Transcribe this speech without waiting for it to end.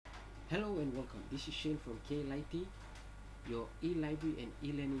Hello and welcome. This is Shane from KLIT, your e-library and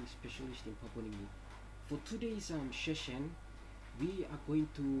e-learning specialist in Papua New Guinea. For today's session, we are going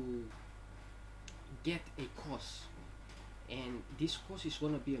to get a course, and this course is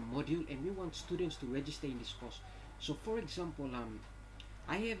going to be a module, and we want students to register in this course. So, for example,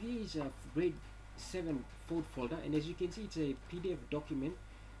 I have here is a grade 7 Fode folder, and as you can see, it's a PDF document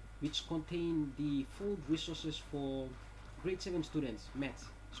which contain the Fode resources for grade 7 students, maths,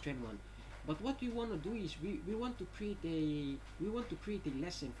 strand 1. But what we want to do is we want to create a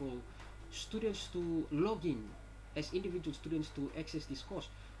lesson for students to log in as individual students to access this course.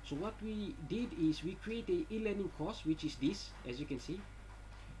 So what we did is we create a e-learning course, which is this. As you can see,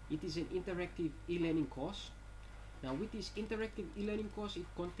 it is an interactive e-learning course. Now with this interactive e-learning course, it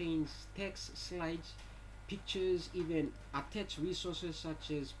contains text, slides, pictures, even attached resources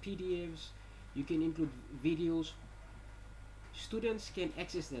such as PDFs. You can include videos. Students can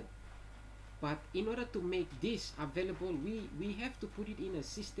access them. But in order to make this available, we have to put it in a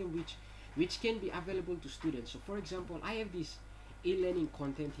system which can be available to students. So for example, I have this e-learning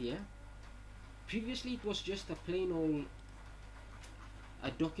content here. Previously it was just a plain old a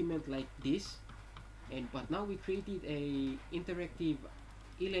document like this, but now we created a interactive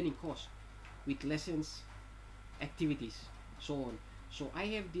e-learning course with lessons, activities, so on. So I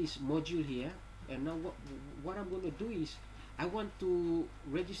have this module here, and now what I'm going to do is I want to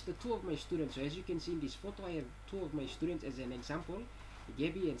register 2 of my students. So as you can see in this photo, I have 2 of my students as an example,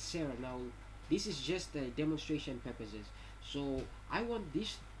 Gabby and Sarah. Now this is just demonstration purposes. So I want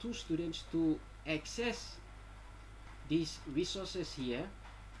these 2 students to access these resources here.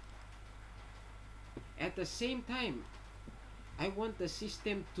 At the same time, I want the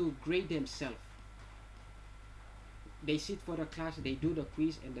system to grade themselves. They sit for the class, they do the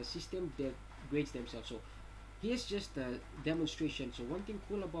quiz, and the system that grades themselves. So here's just a demonstration. So one thing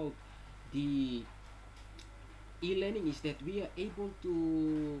cool about the e-learning is that we are able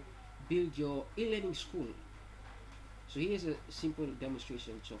to build your e-learning school. So here's a simple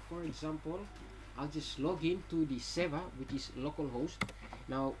demonstration. So for example, I'll just log in to the server, which is localhost.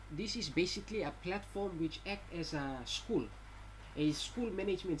 Now this is basically a platform which acts as a school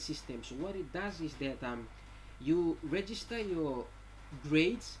management system. So what it does is that you register your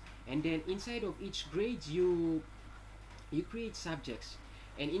grades, and then inside of each grade you create subjects,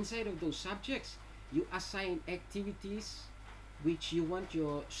 and inside of those subjects you assign activities which you want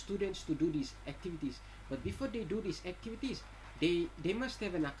your students to do these activities. But before they do these activities, they must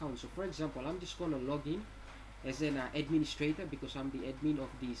have an account. So for example, I'm just going to log in as an administrator, because I'm the admin of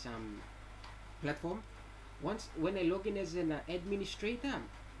this platform. When I log in as an administrator,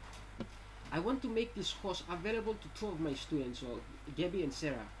 I want to make this course available to 2 of my students, so Gabby and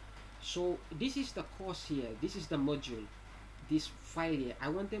Sarah. So this is the course here, this is the module, this file here. I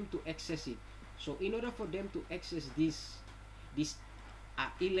want them to access it. So in order for them to access this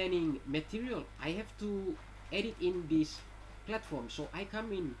e-learning material, I have to edit in this platform. So I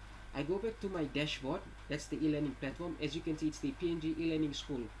come in, I go back to my dashboard. That's the e-learning platform. As you can see, it's the PNG e-learning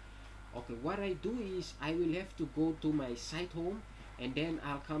school. Okay, what I do is I will have to go to my site home, and then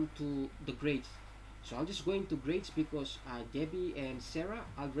I'll come to the grades. So I'll just go into grades because Gabby and Sarah,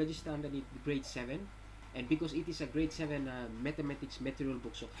 I'll register underneath grade 7, and because it is a grade 7 mathematics material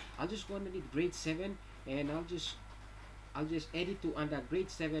book, so I'll just go underneath grade 7, and I'll just edit to under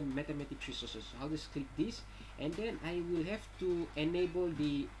grade 7 mathematics resources. I'll just click this, and then I will have to enable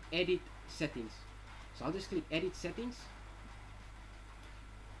the edit settings. So I'll just click edit settings.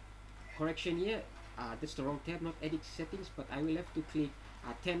 Correction here, that's the wrong tab, not edit settings, but I will have to click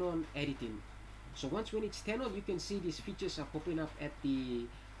turn on editing. So when it's turned on, you can see these features are popping up at the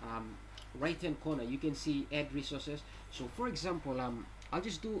right hand corner. You can see add resources. So for example, I'll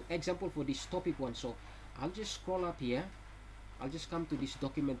just do example for this topic 1. So I'll just scroll up here, I'll just come to this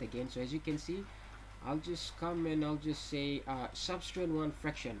document again. So as you can see, I'll just come and I'll just say substrand 1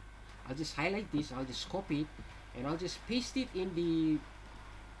 fraction. I'll just highlight this, I'll just copy it, and I'll just paste it in the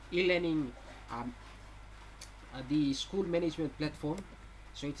e-learning the school management platform.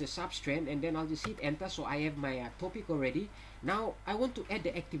 So it's a substrand, and then I'll just hit enter. So I have my topic already. Now I want to add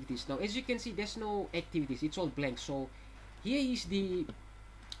the activities. Now as you can see, there's no activities, it's all blank. So here is the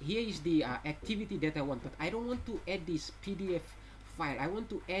activity that I want, but I don't want to add this PDF file. I want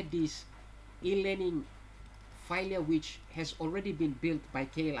to add this e-learning file here, which has already been built by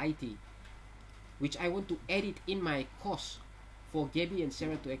KLIT, which I want to edit in my course for Gabby and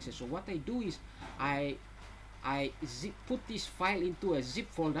Sarah to access. So what I do is I put this file into a zip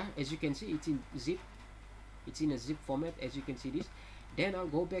folder. As you can see, it's in zip, it's in a zip format, as you can see this. Then I'll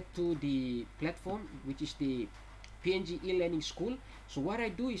go back to the platform, which is the PNG e-learning school. So what I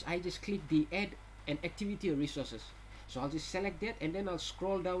do is I just click the add an activity or resources. So I'll just select that, and then I'll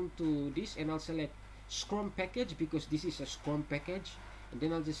scroll down to this, and I'll select Scrum package because this is a Scrum package, and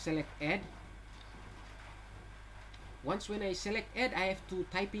then I'll just select add. Once when I select add, I have to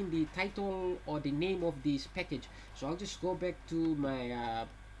type in the title or the name of this package. So I'll just go back to my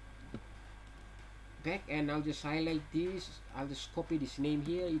back, and I'll just highlight this. I'll just copy this name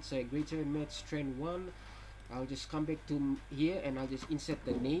here. It's a grade 7 maths trend 1. I'll just come back to here, and I'll just insert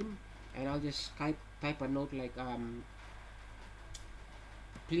the name, and I'll just type a note like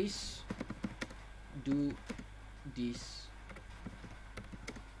please do this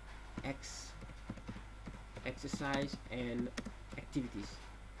exercise and activities.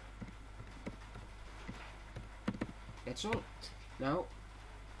 That's all. Now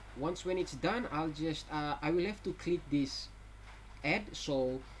once when it's done, I'll just I will have to click this add.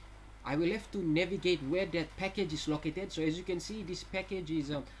 So I will have to navigate where that package is located. So as you can see, this package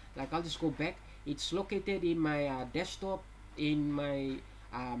is like, I'll just go back. It's located in my desktop in my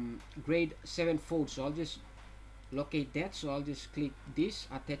grade 7 folder. So I'll just locate that. So I'll just click this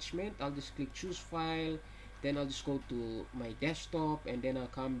attachment. I'll just click choose file, then I'll just go to my desktop, and then I'll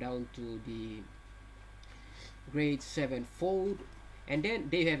come down to the grade 7 folder, and then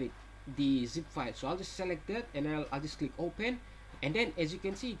there you have it, the zip file. So I'll just select that, and I'll just click open, and then as you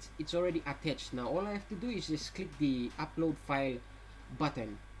can see, it's already attached. Now all I have to do is just click the upload file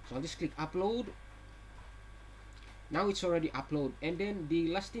button. So I'll just click upload. Now it's already uploaded, and then the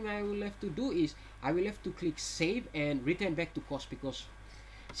last thing I will have to do is I will have to click save and return back to course, because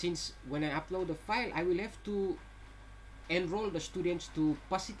since when I upload the file, I will have to enroll the students to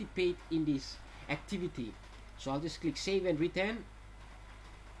participate in this activity. So I'll just click save and return.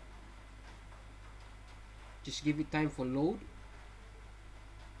 Just give it time for load.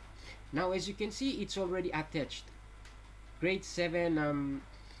 Now as you can see, it's already attached. Grade 7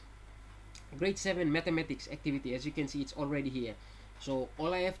 mathematics activity. As you can see, it's already here. So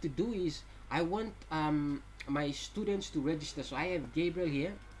all I have to do is I want my students to register. So I have Gabriel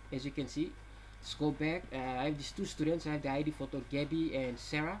here, as you can see. Let's go back. I have these two students. I have the ID photo, Gabby and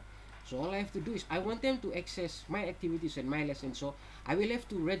Sarah. So all I have to do is I want them to access my activities and my lessons. So I will have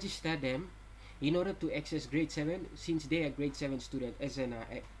to register them in order to access grade 7, since they are grade 7 student, as an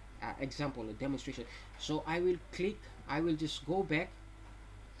example, a demonstration. So I will just go back,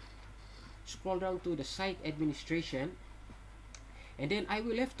 scroll down to the site administration, and then I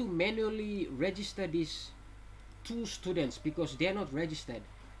will have to manually register these two students because they are not registered.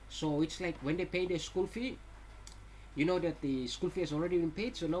 So it's like when they pay their school fee, you know that the school fee has already been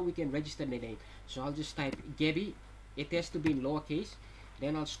paid, so now we can register the name. So I'll just type Gabby. It has to be in lowercase.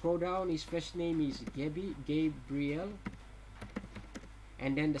 Then I'll scroll down. His first name is Gabriel,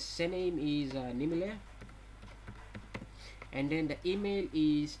 and then the surname is Nimile, and then the email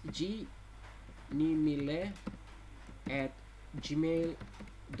is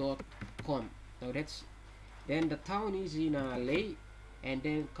gnimile@gmail.com. Now then the town is in Leh, and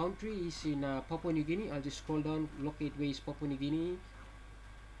then country is in Papua New Guinea. I'll just scroll down, locate where is Papua New Guinea.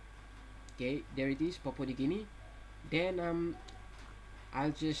 Okay, there it is, Papua New Guinea. Then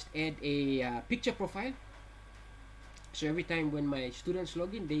I'll just add a picture profile. So every time when my students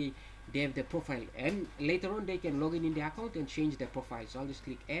log in, they have the profile, and later on they can log in their account and change their profile. So I'll just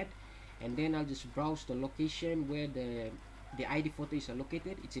click add, and then I'll just browse the location where the ID photo is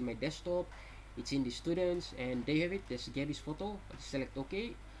located. It's in my desktop, it's in the students, and there you have it. There's Gabby's photo. I'll just select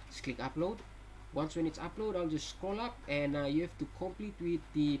OK, just click upload. Once when it's upload, I'll just scroll up, and you have to complete with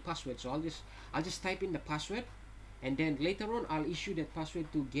the password. So I'll just type in the password, and then later on I'll issue that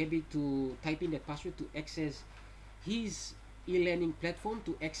password to Gabby to type in that password to access his e-learning platform,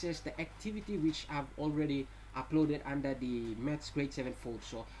 to access the activity which I've already uploaded under the maths grade 7 folder.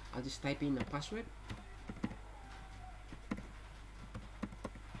 So I'll just type in a password.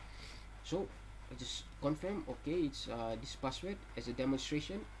 So I just confirm, okay, it's this password as a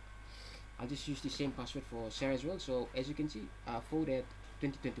demonstration. I'll just use the same password for Sarah as well. So as you can see, Fode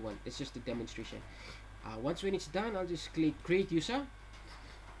 2021. It's just a demonstration. Once when it's done, I'll just click create user,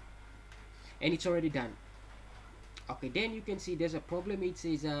 and it's already done. Okay, then you can see there's a problem. It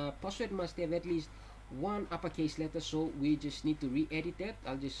says password must have at least one uppercase letter, so we just need to re-edit that.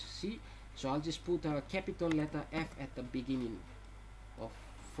 I'll just see. So I'll just put a capital letter F at the beginning of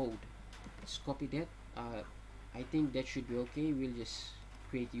Fode. Let's copy that. I think that should be okay. We'll just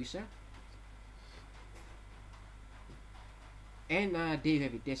create user, and there you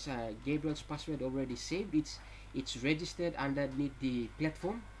have it. There's Gabriel's password already saved. It's registered underneath the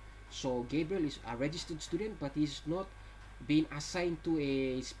platform. So Gabriel is a registered student, but he's not being assigned to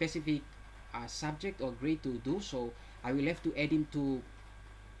a specific subject or grade to do, so I will have to add him to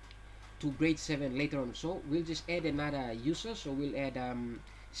grade 7 later on. So we'll just add another user, so we'll add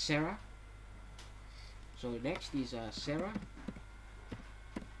Sarah. So next is Sarah.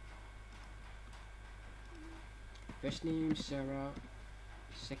 First name Sarah,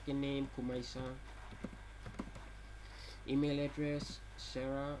 second name Kumaisa, email address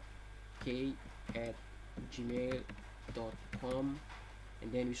sarahk@gmail.com,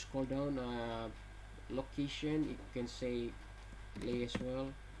 and then we scroll down, location, you can say Lay as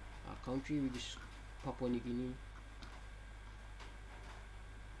well, country, we just Papua New Guinea.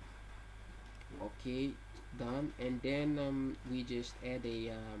 Okay, done. And then we just add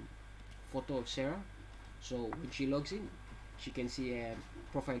a photo of Sarah, so when she logs in she can see a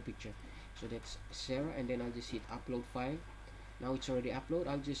profile picture. So that's Sarah, and then I'll just hit upload file. Now it's already uploaded.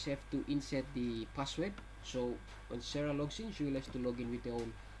 I'll just have to insert the password, so when Sarah logs in she will have to log in with their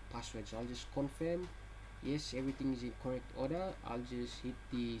own password. So I'll just confirm yes, everything is in correct order. I'll just hit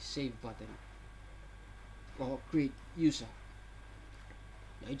the save button or create user.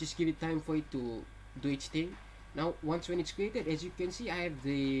 Now just give it time for it to do its thing. Now once when it's created, as you can see, I have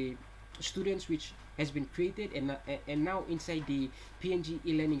the students which has been created, and now inside the PNG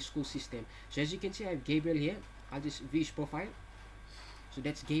e-learning school system. So as you can see, I have Gabriel here. I'll just view his profile. So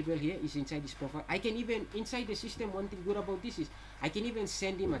that's Gabriel here, is inside this profile. I can even, inside the system, one thing good about this is I can even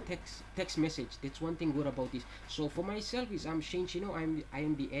send him a text message. That's one thing good about this. So for myself is I'm Shane Chino. I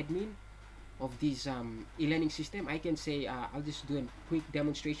am the admin of this e-learning system. I can say I'll just do a quick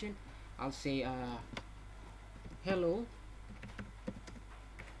demonstration. I'll say hello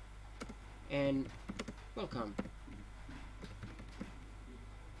and welcome.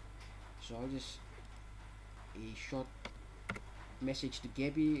 So I'll just a short message to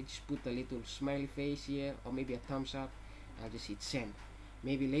Gabby, just put a little smiley face here, or maybe a thumbs up. I'll just hit send.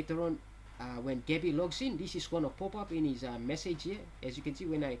 Maybe later on, when Gabby logs in, this is gonna pop up in his message here. As you can see,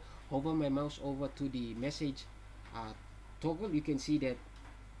 when I hover my mouse over to the message toggle, you can see that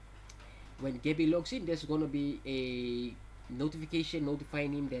when Gabby logs in, there's gonna be a notification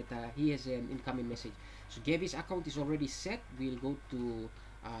notifying him that he has an incoming message. So Gabby's account is already set. We'll go to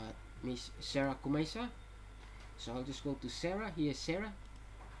Miss Sarah Kumaisa. So I'll just go to Sarah. Here's Sarah,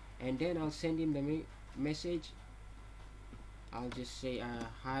 and then I'll send him the message. I'll just say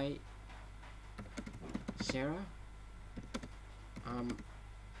hi Sarah,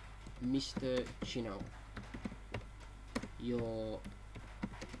 Mr. Chino, your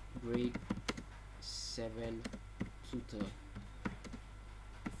grade 7 tutor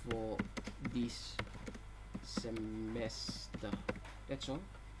for this semester. That's all.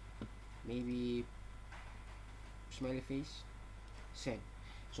 Maybe smiley face, send.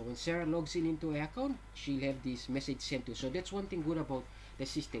 So when Sarah logs in into her account, she'll have this message sent to her. So that's one thing good about the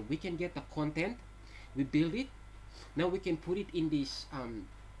system. We can get the content, we build it, now we can put it in this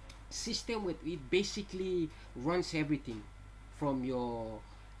system where it basically runs everything from your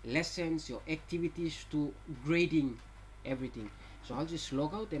lessons, your activities, to grading everything. So I'll just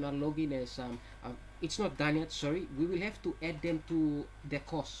log out and I'll log in as it's not done yet, sorry. We will have to add them to the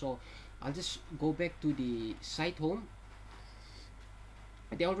course. So I'll just go back to the site home.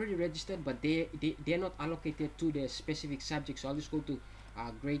 They're already registered, but they're not allocated to the specific subject. So I'll just go to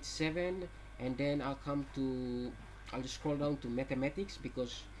grade 7, and then I'll just scroll down to mathematics,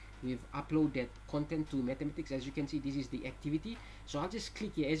 because we've uploaded content to mathematics. As you can see, this is the activity. So I'll just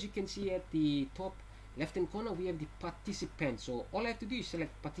click here. As you can see at the top left hand corner, we have the participants. So all I have to do is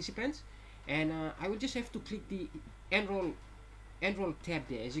select participants, and I will just have to click the enroll tab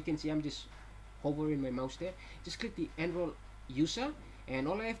there. As you can see, I'm just hovering my mouse there. Just click the enroll user, and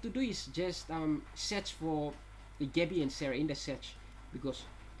all I have to do is just search for Gabby and Sarah in the search, because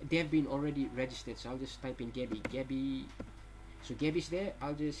they have been already registered. So I'll just type in Gabby. So Gabby's there.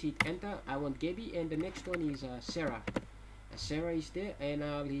 I'll just hit enter. I want Gabby, and the next one is Sarah. Sarah is there, and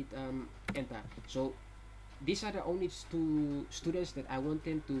I'll hit enter. So these are the only two students that I want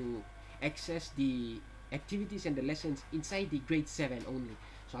them to access the activities and the lessons inside the grade 7 only.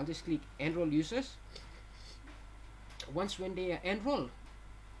 So I'll just click enroll users. Once when they are enrolled,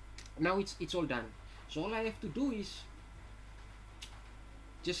 now it's all done. So all I have to do is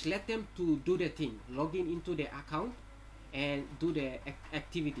just let them to do the thing, log in into their account and do the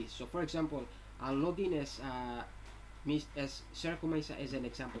activities. So for example, I'll log in as Sarah Kumaisa as an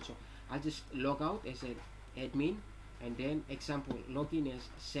example. So I'll just log out as an admin, and then example log in as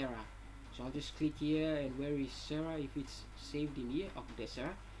Sarah. So I'll just click here, and where is Sarah? If it's saved in here, okay, there's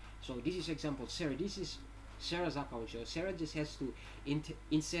Sarah. So this is example Sarah. This is Sarah's account. So Sarah just has to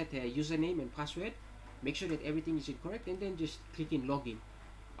insert her username and password, make sure that everything is correct, and then just click in login.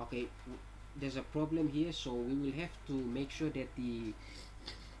 Okay, there's a problem here, so we will have to make sure that the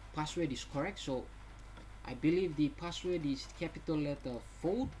password is correct. So I believe the password is capital letter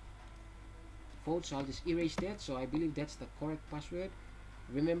Fode. So I'll just erase that. So I believe that's the correct password.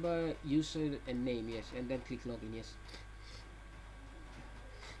 Remember user and name, yes, and then click login, yes.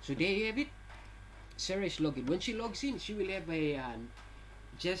 So there you have it. Sarah is logged in. When she logs in, she will have a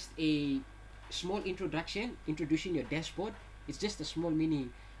just a small introduction, introducing your dashboard. It's just a small mini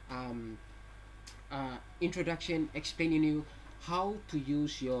introduction explaining you how to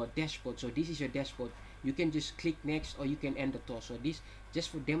use your dashboard. So this is your dashboard. You can just click next, or you can end the tour. So this, just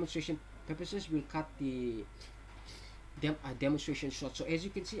for demonstration purposes, we'll cut the demonstration shot. So as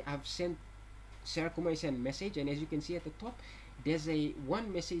you can see, I've sent Sarah Kumar sent message, and as you can see at the top, there's a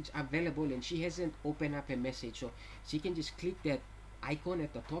one message available, and she hasn't opened up a message. So she can just click that icon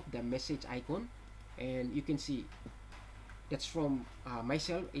at the top, the message icon, and you can see that's from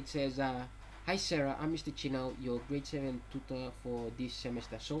myself. It says, hi Sarah, I'm Mr. Chinao, your grade 7 tutor for this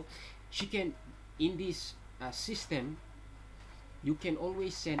semester. So she can, in this system, you can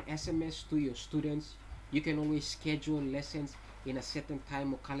always send SMS to your students. You can always schedule lessons in a certain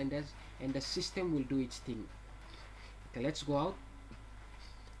time or calendars, and the system will do its thing. Okay, let's go out.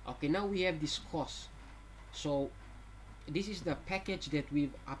 Okay, now we have this course. So this is the package that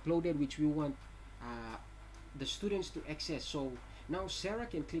we've uploaded, which we want the students to access. So now Sarah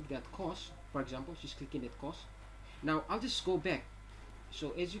can click that course. For example, she's clicking that course. Now I'll just go back.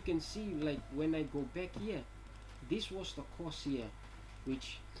 So as you can see, like when I go back here, this was the course here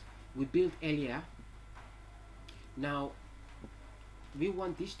which we built earlier. Now we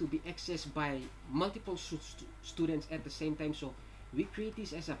want this to be accessed by multiple students at the same time. So we create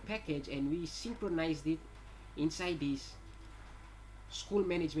this as a package, and we synchronized it inside this school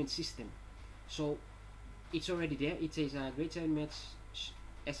management system. So it's already there. It says grade 7 maths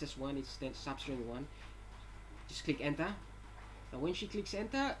SS1, it's then substring 1. Just click enter. Now when she clicks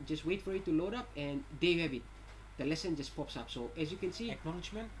enter, just wait for it to load up, and there you have it. The lesson just pops up. So as you can see,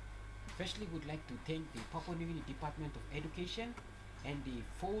 acknowledgement. Firstly, would like to thank the Papua New Guinea Department of Education and the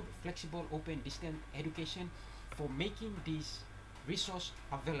Fode Flexible Open Distance Education for making this resource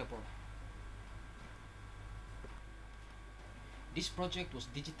available. This project was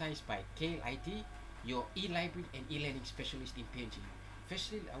digitized by KLIT, your e-library and e-learning specialist in PNG.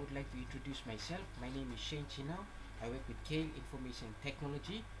 Firstly, I would like to introduce myself. My name is Shane Chinao. I work with KL Information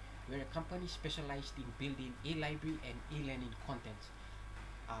Technology. We're a company specialized in building e-library and e-learning content.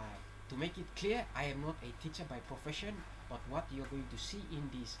 To make it clear, I am not a teacher by profession, but what you're going to see in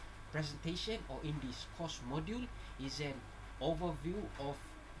this presentation or in this course module is an overview of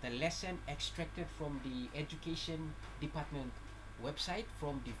the lesson extracted from the Education Department website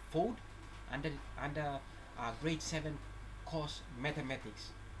from the Fode under grade 7 course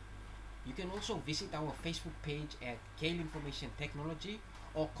Mathematics. You can also visit our Facebook page at KL Information Technology,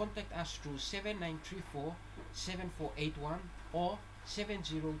 or contact us through 7934-7481 or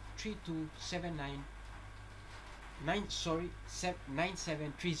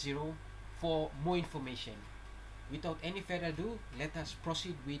 7032799730 for more information. Without any further ado, let us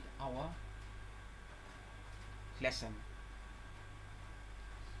proceed with our lesson.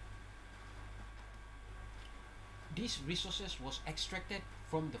 These resources was extracted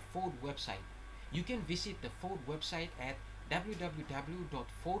from the Fode website. You can visit the Fode website at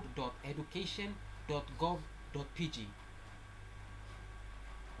www.fode.education.gov.pg.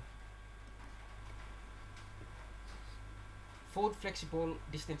 Fode Flexible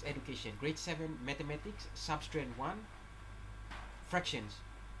Distance Education, Grade 7 Mathematics, Substrand 1, Fractions.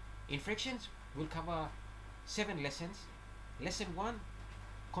 In fractions, we'll cover 7 lessons. Lesson 1,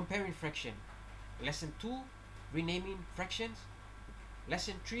 Comparing Fraction. Lesson 2, Renaming Fractions.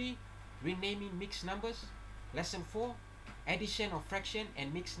 Lesson 3, Renaming Mixed Numbers. Lesson 4, Addition of fraction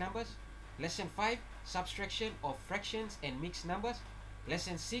and mixed numbers. Lesson 5, Subtraction of fractions and mixed numbers.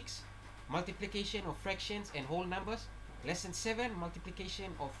 Lesson 6, Multiplication of fractions and whole numbers. Lesson 7,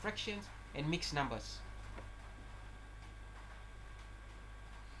 Multiplication of fractions and mixed numbers.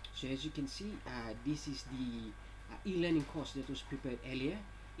 So as you can see, this is the e-learning course that was prepared earlier.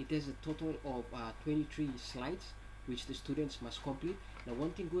 It has a total of 23 slides which the students must complete. Now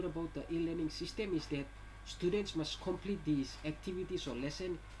one thing good about the e-learning system is that students must complete these activities or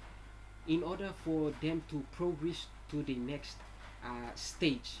lesson in order for them to progress to the next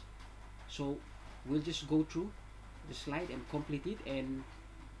stage. So we'll just go through the slide and complete it, and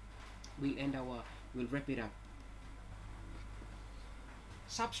we'll wrap it up.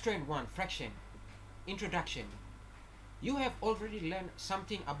 Substrand 1, Fraction. Introduction. You have already learned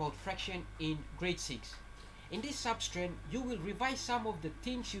something about fraction in grade 6. In this substrand, you will revise some of the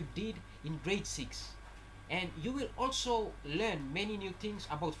things you did in grade 6. And you will also learn many new things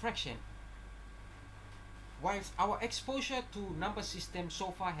about fraction. Whilst our exposure to number system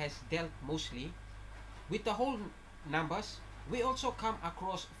so far has dealt mostly with the whole numbers, we also come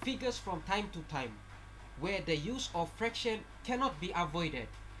across figures from time to time where the use of fraction cannot be avoided.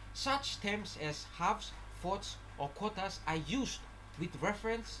 Such terms as halves, fourths, or quarters are used with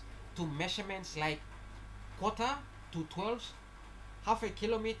reference to measurements like quarter to 12, half a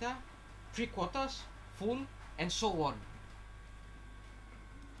kilometer, 3/4, full, and so on.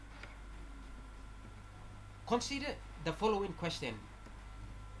 Consider the following question.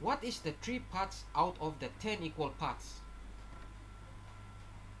 What is the 3 parts out of the 10 equal parts?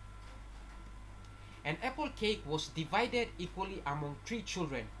 An apple cake was divided equally among 3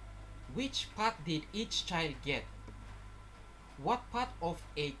 children. Which part did each child get? What part of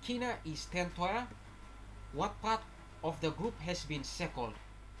a kina is tentoya? What part of the group has been circled?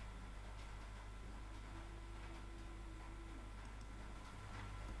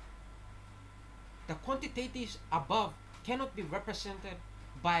 The quantitatives above cannot be represented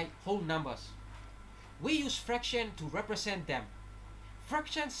by whole numbers. We use fraction to represent them.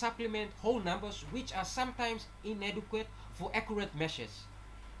 Fractions supplement whole numbers which are sometimes inadequate for accurate measures.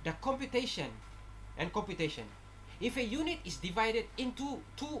 The computation. If a unit is divided into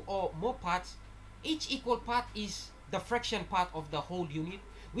 2 or more parts, each equal part is the fraction part of the whole unit,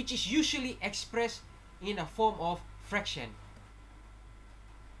 which is usually expressed in a form of fraction.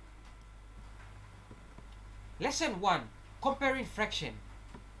 Lesson 1. Comparing fraction.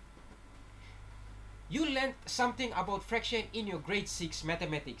 You learned something about fraction in your grade 6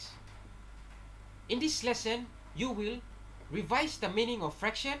 mathematics. In this lesson, you will revise the meaning of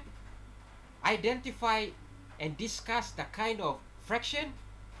fraction, identify and discuss the kind of fraction,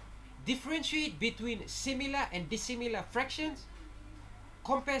 differentiate between similar and dissimilar fractions,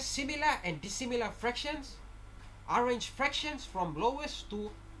 compare similar and dissimilar fractions, arrange fractions from lowest to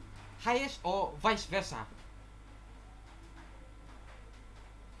highest or vice versa.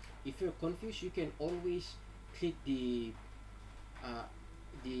 If you're confused, you can always click the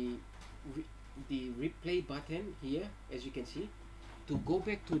replay button here, as you can see, to go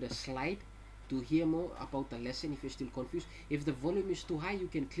back to the slide to hear more about the lesson. If you're still confused, if the volume is too high, you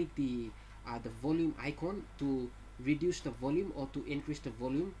can click the volume icon to reduce the volume or to increase the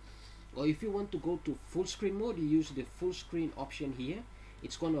volume. Or if you want to go to full screen mode, you use the full screen option here.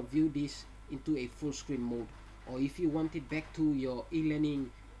 It's going to view this into a full screen mode. Or if you want it back to your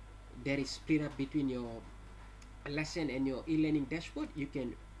e-learning that is split up between your lesson and your e-learning dashboard, you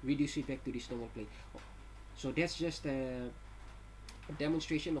can reduce it back to this normal play. So that's just a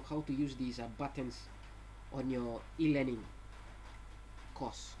demonstration of how to use these buttons on your e-learning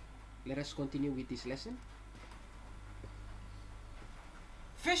course. Let us continue with this lesson.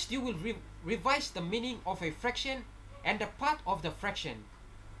 First, you will revise the meaning of a fraction and the part of the fraction.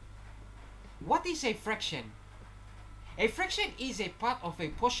 What is a fraction? A fraction is a part of a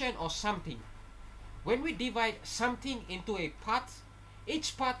portion or something. When we divide something into a part,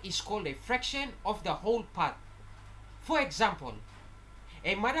 each part is called a fraction of the whole part. For example,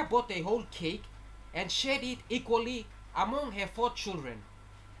 a mother bought a whole cake and shared it equally among her 4 children.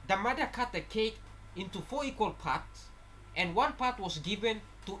 The mother cut the cake into 4 equal parts, and 1 part was given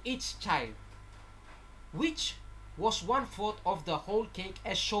to each child, which was 1/4 of the whole cake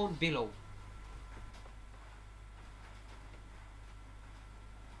as shown below.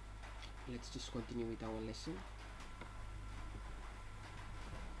 Let's just continue with our lesson.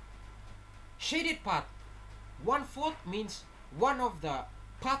 Shaded part. 1/4 means one of the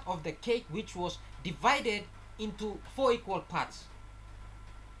part of the cake which was divided into 4 equal parts.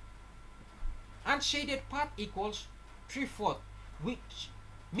 Unshaded part equals 3/4, which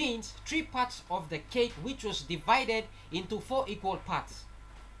means 3 parts of the cake which was divided into 4 equal parts.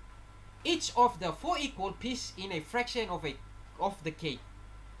 Each of the 4 equal pieces in a fraction of the cake.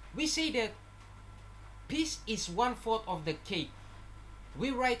 We say that piece is 1/4 of the cake.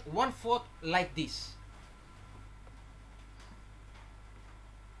 We write 1/4 like this.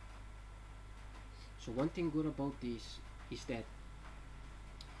 So one thing good about this is that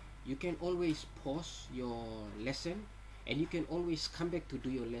you can always pause your lesson and you can always come back to do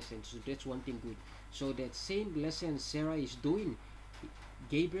your lesson. So that's one thing good. So that same lesson Sarah is doing,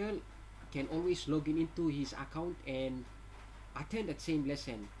 Gabriel can always log into his account and attend that same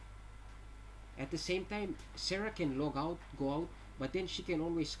lesson. At the same time, Sarah can log out, go out, but then she can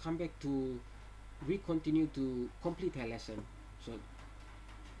always come back to continue to complete her lesson. So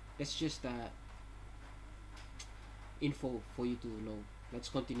that's just info for you to know. Let's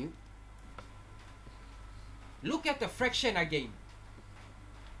continue. Look at the fraction again.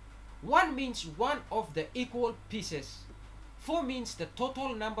 1 means one of the equal pieces. 4 means the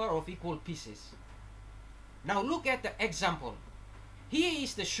total number of equal pieces. Now look at the example. Here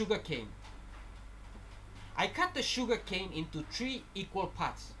is the sugar cane. I cut the sugar cane into 3 equal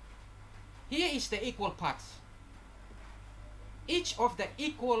parts. Here is the equal parts. Each of the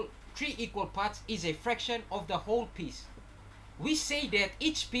 3 equal parts is a fraction of the whole piece. We say that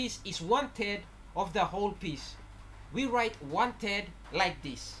each piece is 1/3 of the whole piece. We write 1/3 like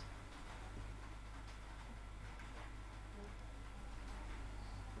this.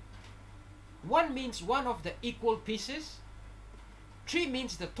 One means one of the equal pieces. 3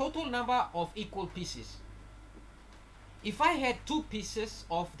 means the total number of equal pieces. If I had 2 pieces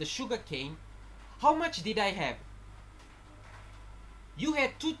of the sugar cane, how much did I have? You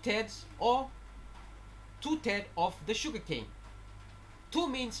had 2/3 or 2/3 of the sugar cane. 2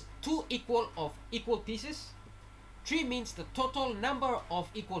 means 2 equal pieces. 3 means the total number of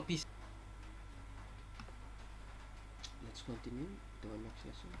equal pieces. Let's continue to our next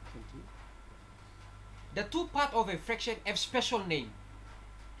lesson. Continue. The 2 parts of a fraction have special name.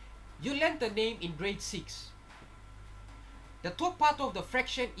 You learned the name in grade 6. The top part of the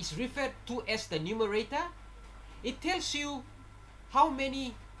fraction is referred to as the numerator. It tells you how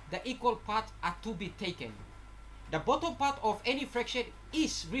many the equal parts are to be taken. The bottom part of any fraction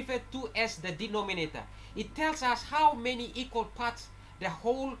is referred to as the denominator. It tells us how many equal parts the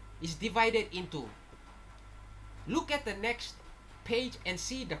whole is divided into. Look at the next page and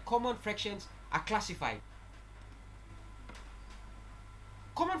see the common fractions are classified.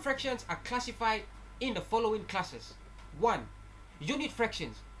 Common fractions are classified in the following classes. 1. Unit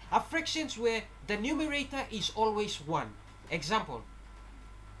fractions are fractions where the numerator is always 1. Example.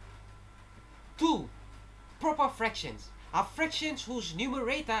 2. Proper fractions are fractions whose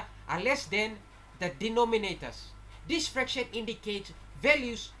numerator are less than the denominators. This fraction indicates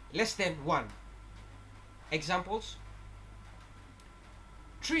values less than 1. Examples.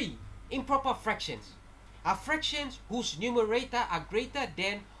 3. Improper fractions are fractions whose numerator are greater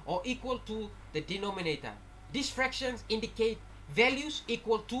than or equal to the denominator. These fractions indicate values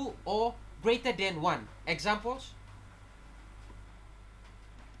equal to or greater than 1. Examples.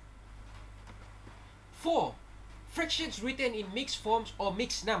 4. Fractions written in mixed forms or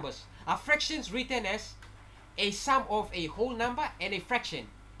mixed numbers are fractions written as a sum of a whole number and a fraction.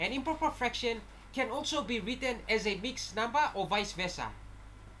 An improper fraction can also be written as a mixed number or vice versa.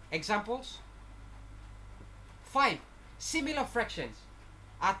 Examples. 5. Similar fractions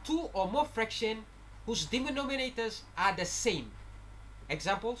are 2 or more fractions whose denominators are the same.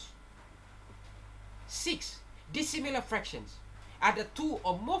 Examples. 6. Dissimilar fractions are the 2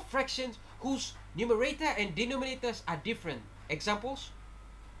 or more fractions whose numerator and denominators are different. Examples.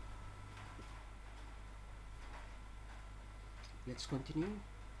 Let's continue.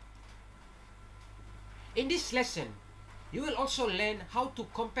 In this lesson, you will also learn how to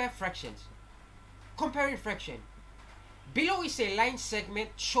compare fractions. Comparing fraction. Below is a line segment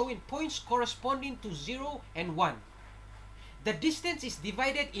showing points corresponding to 0 and 1. The distance is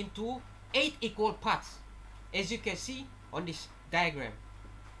divided into 8 equal parts, as you can see on this diagram.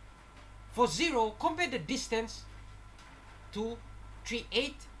 For 0, compare the distance to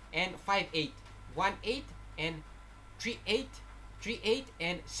 3/8 and 5/8, 1/8 and 3/8, 3/8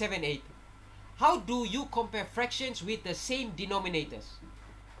 and 7/8. How do you compare fractions with the same denominators?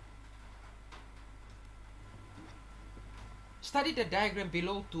 Study the diagram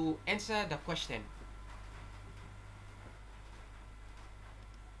below to answer the question.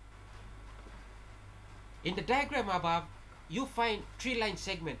 In the diagram above, you find 3 line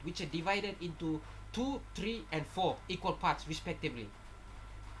segments which are divided into 2, 3 and 4 equal parts respectively.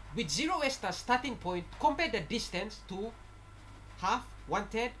 With 0 as the starting point, compare the distance to half,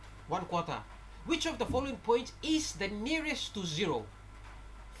 1/3, 1/4. Which of the following points is the nearest to 0?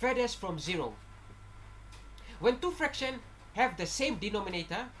 Furthest from 0. When 2 fractions have the same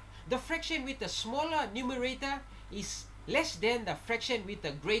denominator, the fraction with the smaller numerator is less than the fraction with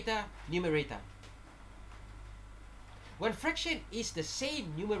the greater numerator. When fraction is the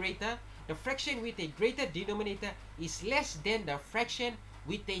same numerator, the fraction with a greater denominator is less than the fraction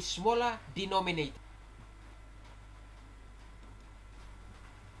with a smaller denominator.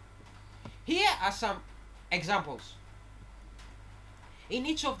 Here are some examples. In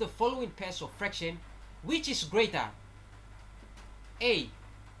each of the following pairs of fraction, which is greater? A.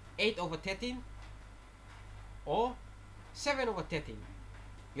 8/13 or 7/13.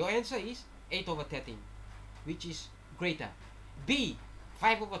 Your answer is 8/13, which is greater. B.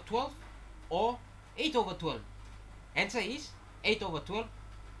 5/12 or 8/12. Answer is 8/12.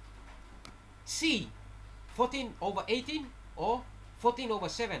 C. 14/18 or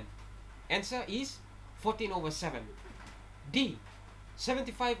 14/7. Answer is 14 over 7. D,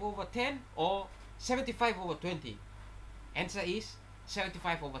 75 over 10 or 75 over 20. Answer is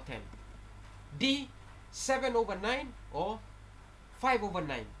 75 over 10. D, 7 over 9 or 5 over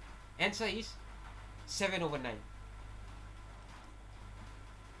 9. Answer is 7 over 9.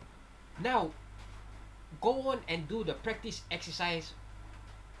 Now, go on and do the practice exercise.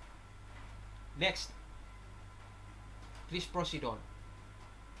 Next, please proceed on.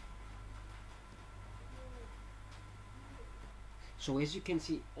 So as you can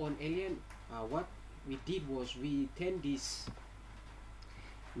see on Alien, what we did was we turned this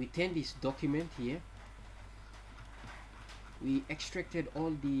document here. We extracted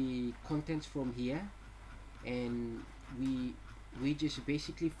all the contents from here, and we just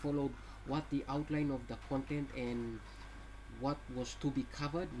basically followed what the outline of the content and what was to be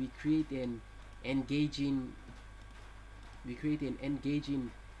covered. We create an engaging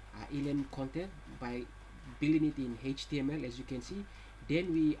e-learning content by building it in HTML, as you can see.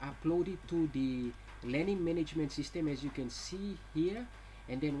 Then we upload it to the learning management system, as you can see here.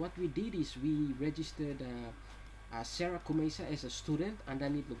 And then what we did is we registered Sarah Kumesa as a student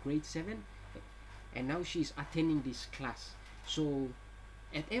underneath the grade 7, and now she's attending this class. So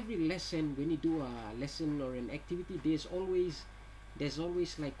at every lesson, when you do a lesson or an activity, there's always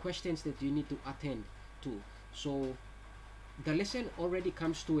like questions that you need to attend to. So the lesson already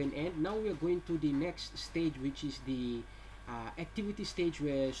comes to an end. Now we are going to the next stage, which is the activity stage,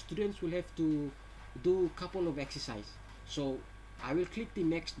 where students will have to do a couple of exercise. So I will click the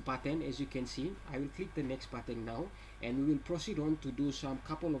next button. As you can see, I will click the next button now, and we will proceed on to do some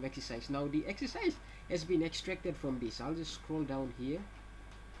couple of exercise. Now the exercise has been extracted from this. I'll just scroll down here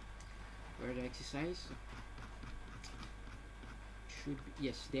where the exercise should be.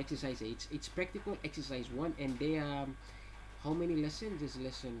 Yes, the exercise, it's practical exercise 1, and they are how many lessons? There's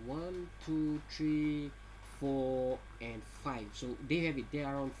lesson 1, 2, 3, 4 and 5. So they have it. There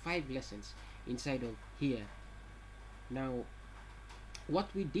are around 5 lessons inside of here. Now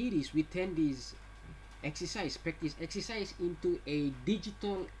what we did is we turned this practice exercise into a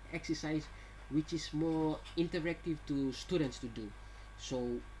digital exercise, which is more interactive to students to do.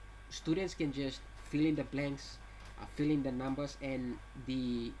 So students can just fill in the blanks, fill in the numbers, and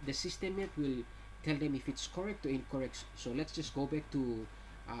the system net will tell them if it's correct or incorrect. So let's just go back to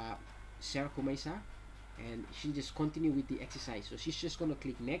Sarah Kumesa, and she'll just continue with the exercise. So she's just gonna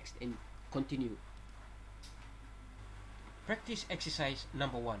click next and continue. Practice exercise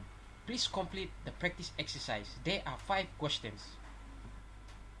number 1. Please complete the practice exercise. There are 5 questions.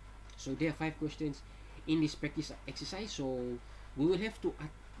 So there are 5 questions in this practice exercise. So we will have to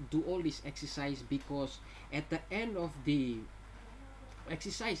do all this exercise, because at the end of the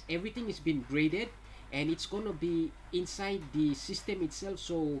exercise, everything is been graded and it's gonna be inside the system itself.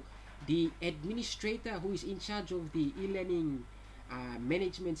 So the administrator who is in charge of the e-learning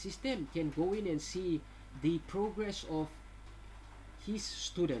management system can go in and see the progress of his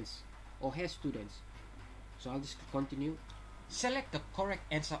students or her students. So I'll just continue. Select the correct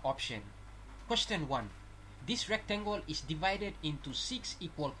answer option. Question 1. This rectangle is divided into 6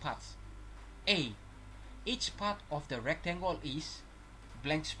 equal parts. A. Each part of the rectangle is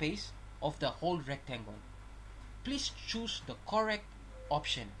blank space of the whole rectangle. Please choose the correct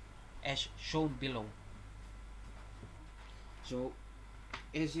option as shown below. So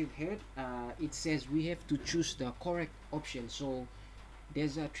as you've heard, it says we have to choose the correct option. So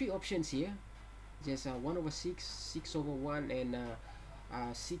there's 3 options here. There's 1 over 6, 6 over 1, and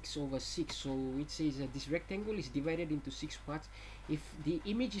 6 over 6. So it says that this rectangle is divided into 6 parts. If the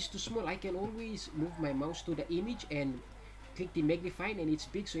image is too small, I can always move my mouse to the image and click the magnifying, and it's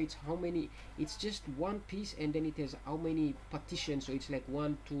big. So it's how many, it's just one piece, and then it has how many partitions. So it's like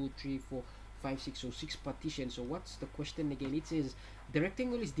 1, 2, 3, 4, 5, 6. So 6 partitions. So what's the question again? It says the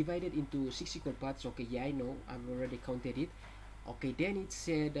rectangle is divided into 6 equal parts. Okay, yeah, I know, I've already counted it. Okay, then it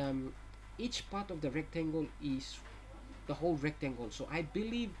said each part of the rectangle is the whole rectangle. So I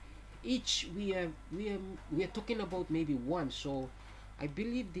believe each we are talking about maybe 1. So I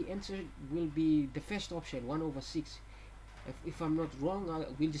believe the answer will be the first option, 1 over 6. If I'm not wrong,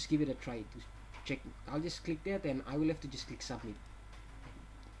 we'll just give it a try to check. I'll just click that, and I will have to just click submit.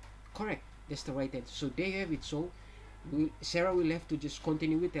 Correct, that's the right answer. So there you have it. So Sarah will have to just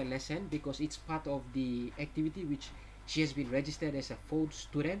continue with her lesson, because it's part of the activity which she has been registered as a Fode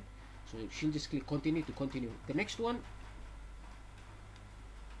student. So she'll just click continue to continue. The next one,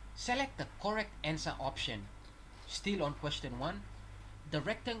 select the correct answer option. Still on question 1, the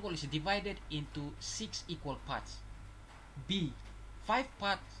rectangle is divided into 6 equal parts. B. 5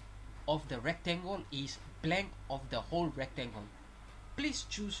 parts of the rectangle is blank of the whole rectangle. Please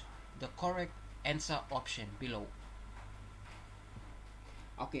choose the correct answer option below.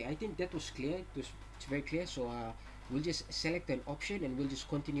 Okay, I think that was clear. It's very clear. So we'll just select an option and we'll just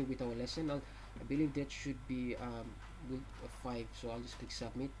continue with our lesson. I believe that should be 5. So I'll just click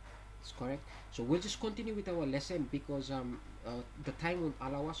submit. It's correct. So we'll just continue with our lesson because the time won't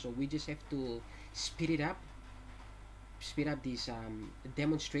allow us. So we just have to speed it up. Speed up this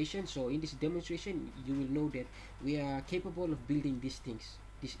demonstration. So in this demonstration, you will know that we are capable of building these things,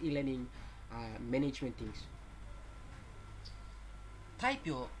 these e-learning management things. Type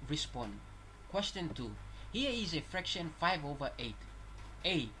your response. Question 2. Here is a fraction 5 over 8.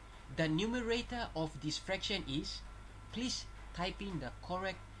 A. The numerator of this fraction is. Please type in the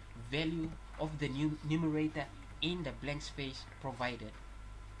correct value of the numerator in the blank space provided.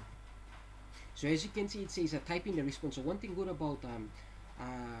 So as you can see, it says type in the response. So one thing good about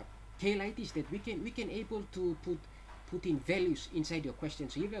KLIT is that we can able to put in values inside your question.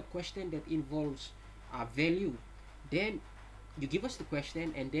 So if you have a question that involves value, then you give us the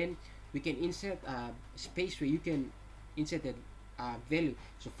question and then we can insert a space where you can insert that value.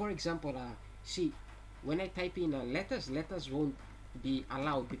 So for example, see, when I type in letters won't be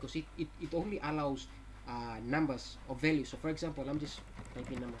allowed because it only allows numbers or values. So for example, I'm just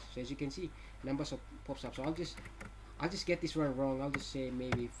typing numbers. So as you can see, numbers pops up. So I'll just get this one wrong. I'll just say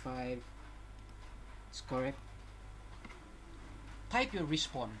maybe 5. It's correct. Type your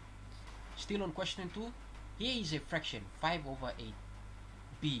response. Still on question 2. Here is a fraction 5 over 8.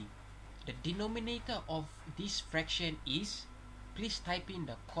 B. The denominator of this fraction is. Please type in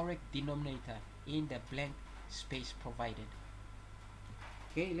the correct denominator in the blank space provided.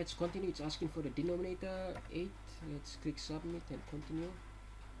 Okay, let's continue. It's asking for the denominator 8. Let's click submit and continue.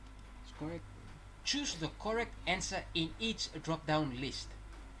 It's correct. Choose the correct answer in each drop-down list.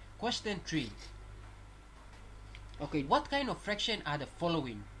 Question 3. Okay, what kind of fraction are the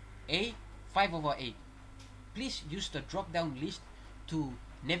following? A. 5 over 8. Please use the drop-down list to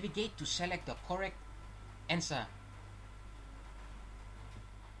navigate to select the correct answer.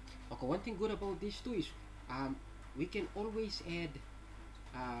 Okay, one thing good about this too is we can always add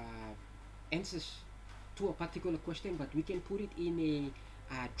answers to a particular question, but we can put it in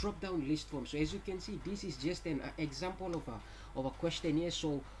a drop-down list form. So as you can see, this is just an example of a question here.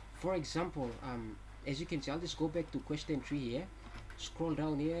 So for example, as you can see, I'll just go back to question 3 here. Scroll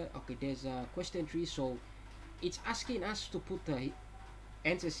down here. Okay, there's question 3. So it's asking us to put the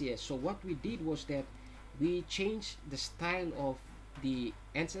answers here. So what we did was that we changed the style of the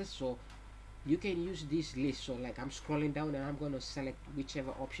answers. So you can use this list. So like I'm scrolling down and I'm going to select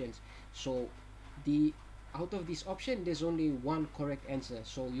whichever options. So out of this option, there's only one correct answer.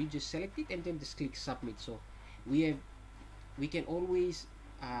 So you just select it and then just click submit. So we can always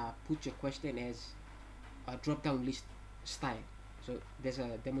put your question as a drop-down list style. So there's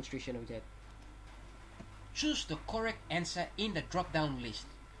a demonstration of that. Choose the correct answer in the drop-down list.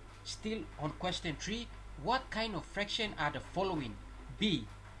 Still on question 3, what kind of fraction are the following? B.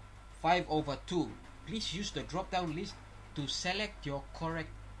 5 over 2. Please use the drop-down list to select your correct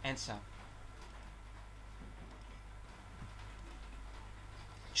answer.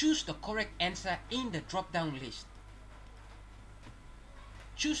 Choose the correct answer in the drop-down list.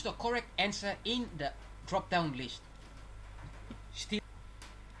 Choose the correct answer in the drop-down list. Still,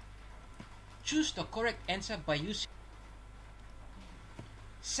 choose the correct answer by using.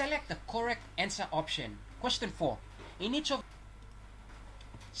 Select the correct answer option. Question 4. In each of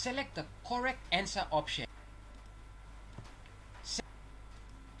select the correct answer option.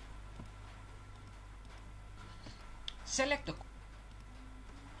 Select the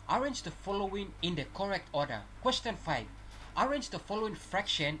arrange the following in the correct order. Question 5. Arrange the following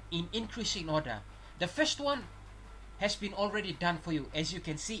fraction in increasing order. The first one has been already done for you, as you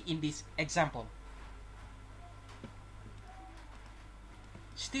can see in this example.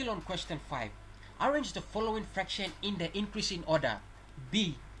 Still on question 5. Arrange the following fraction in the increasing order.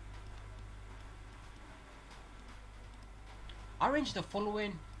 B. Arrange the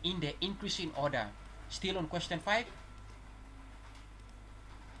following in the increasing order. Still on question 5.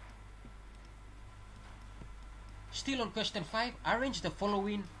 Still on question 5. Arrange the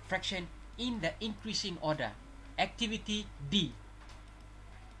following fraction in the increasing order. Activity D.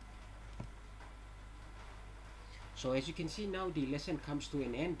 So as you can see now, the lesson comes to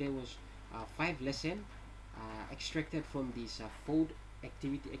an end. There was 5 lessons extracted from this Fode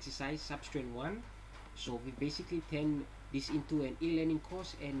activity exercise substrain 1. So we basically turn this into an e-learning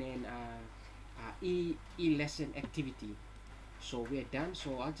course and an e-lesson activity. So we're done.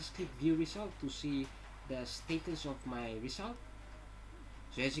 So I'll just click view result to see the status of my result.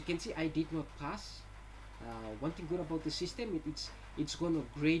 So as you can see, I did not pass. One thing good about the system, it's gonna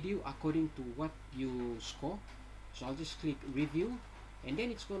grade you according to what you score. So I'll just click review, and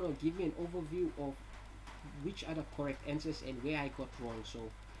then it's gonna give me an overview of which are the correct answers and where I got wrong. So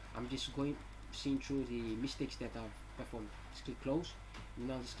I'm just going seeing through the mistakes that I've performed. Just click close.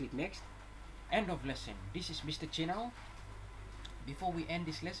 Now just click next. End of lesson. This is Mr. Chinao. Before we end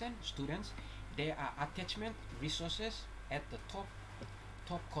this lesson, students, there are attachment resources at the top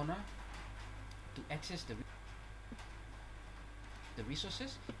corner. To access the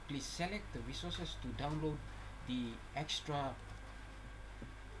resources, please select the resources to download the extra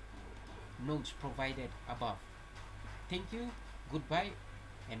notes provided above. Thank you, goodbye,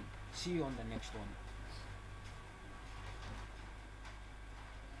 and see you on the next one.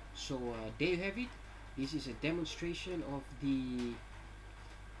 So there you have it. This is a demonstration of the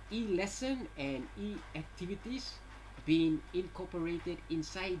e-lesson and e-activities being incorporated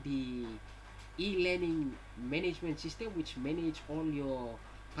inside the e-learning management system, which manage all your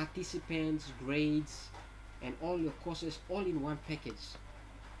participants, grades, and all your courses all in one package.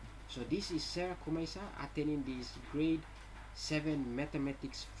 So this is Sarah Kumaisa attending this grade 7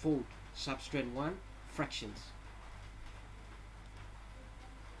 mathematics Fode substrate 1 fractions.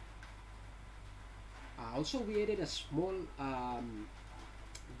 Also we added a small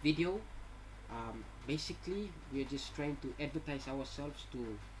video. Basically we're just trying to advertise ourselves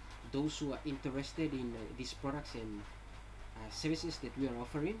to those who are interested in these products and services that we are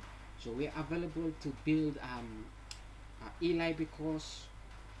offering. So we are available to build e-library course,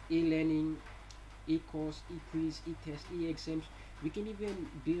 e-learning, e-course, e-quiz, e-test, e-exams. We can even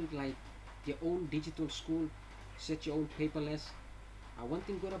build like your own digital school, set your own paperless. One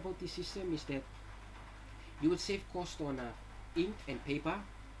thing good about this system is that you will save cost on ink and paper.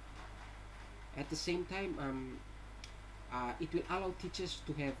 At the same time, it will allow teachers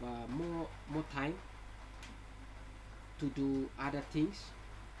to have more time to do other things.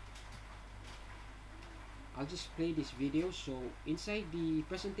 I'll just play this video. So inside the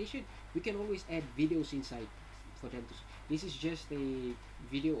presentation we can always add videos inside for them to. This is just a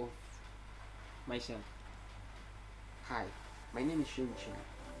video of myself. Hi, my name is Shun Chin.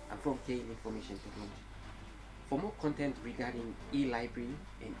 I'm from K Information Technology. For more content regarding e-library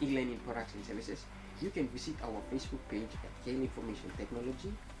and e-learning products and services, you can visit our Facebook page at K Information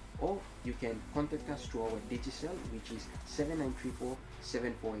Technology, or you can contact us through our Digicel, which is 7934-7481.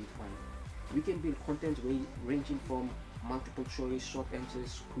 We can build content ranging from multiple choice, short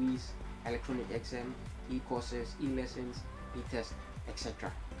answers, quiz, electronic exam, e-courses, e-lessons, e-test,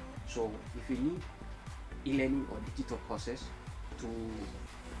 etc. So if you need e-learning or digital courses to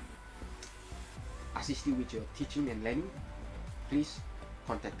assist you with your teaching and learning, please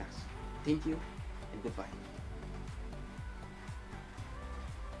contact us. Thank you and goodbye.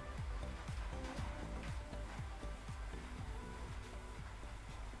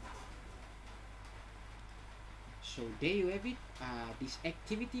 So there you have it. This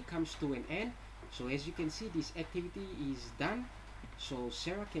activity comes to an end. So as you can see, this activity is done. So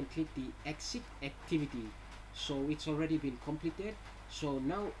Sarah can click the exit activity. So it's already been completed. So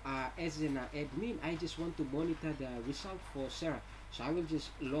now as an admin, I just want to monitor the result for Sarah. So I will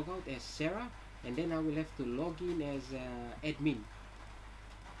just log out as Sarah, and then I will have to log in as admin.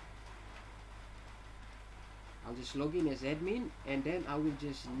 I'll just log in as admin, and then I will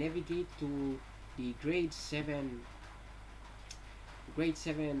just navigate to the grade 7 grade.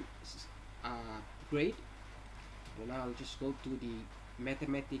 And I'll just go to the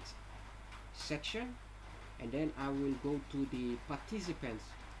mathematics section, and then I will go to the participants.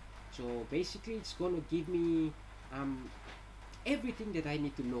 So basically it's going to give me everything that I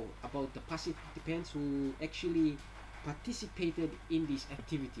need to know about the participants who actually participated in this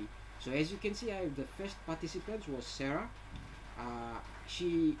activity. So as you can see, the first participant was Sarah.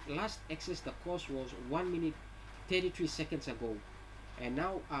 She last accessed the course was 1 minute 33 seconds ago, and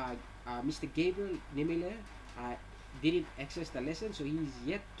now Mr. Gabriel Nimele didn't access the lesson, so he is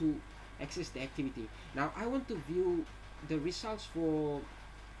yet to access the activity. Now I want to view the results for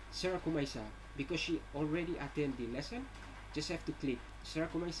Sarah Kumaisa because she already attended the lesson. Just have to click Sarah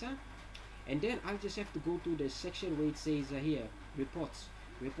Kumaisa, and then I'll just have to go to the section where it says here report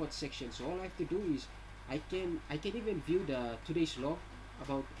section. So all I have to do is I can even view the today's log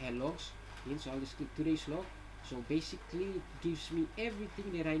about her logs. So I'll just click today's log. So basically it gives me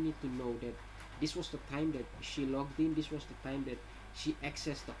everything that I need to know, that this was the time that she logged in, this was the time that she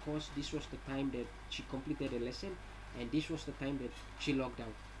accessed the course, this was the time that she completed the lesson, and this was the time that she logged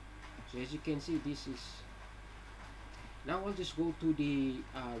out. So as you can see, this is. Now I'll just go to the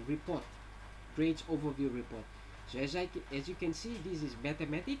report, grades overview report. So as you can see, this is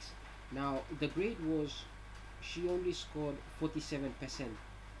mathematics. Now the grade was she only scored 47%.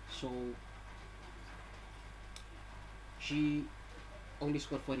 So she only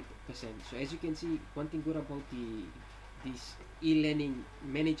scored 40%. So as you can see, one thing good about this e-learning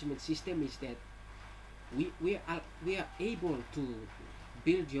management system is that we are able to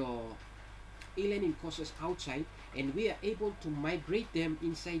build your e-learning courses outside, and we are able to migrate them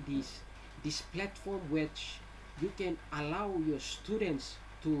inside this platform, which you can allow your students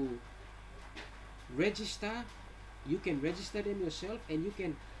to register. You can register them yourself, and you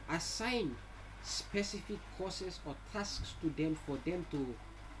can assign specific courses or tasks to them for them to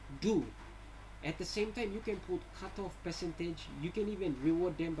do. At the same time, you can put cutoff percentage. You can even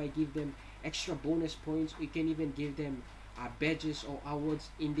reward them by give them extra bonus points. You can even give them badges or awards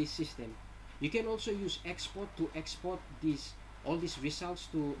in this system. You can also use export to export all these results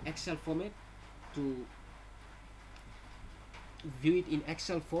to Excel format, to view it in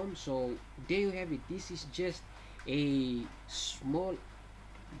Excel form. So there you have it. This is just a small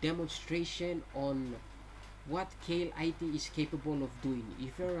demonstration on what Kale IT is capable of doing.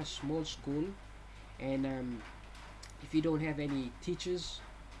 If you're a small school, and if you don't have any teachers,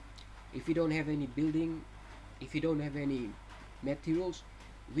 if you don't have any building, if you don't have any materials,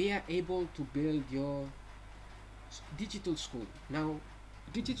 we are able to build your digital school. Now,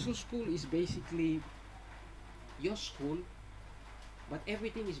 digital school is basically your school, but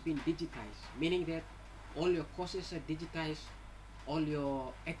everything is being digitized, meaning that all your courses are digitized, all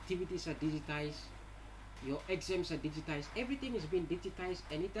your activities are digitized, your exams are digitized, everything is being digitized,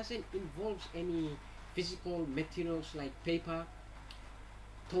 and it doesn't involve any physical materials like paper,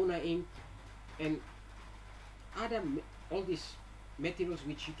 toner ink, and all these materials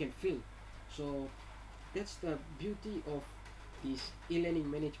which you can fill. So that's the beauty of this e-learning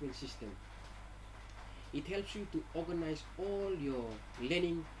management system. It helps you to organize all your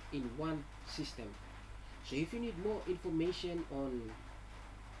learning in one system. So if you need more information on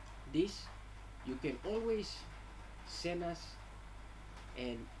this, you can always send us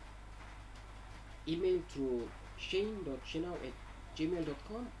an email through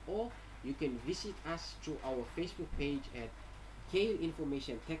shane.chenau@gmail.com, or you can visit us through our Facebook page at Kale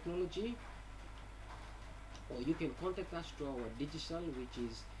Information Technology, or you can contact us through our digital, which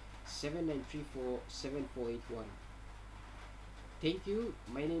is 79347481. Thank you.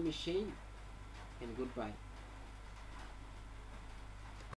 My name is Shane, and goodbye.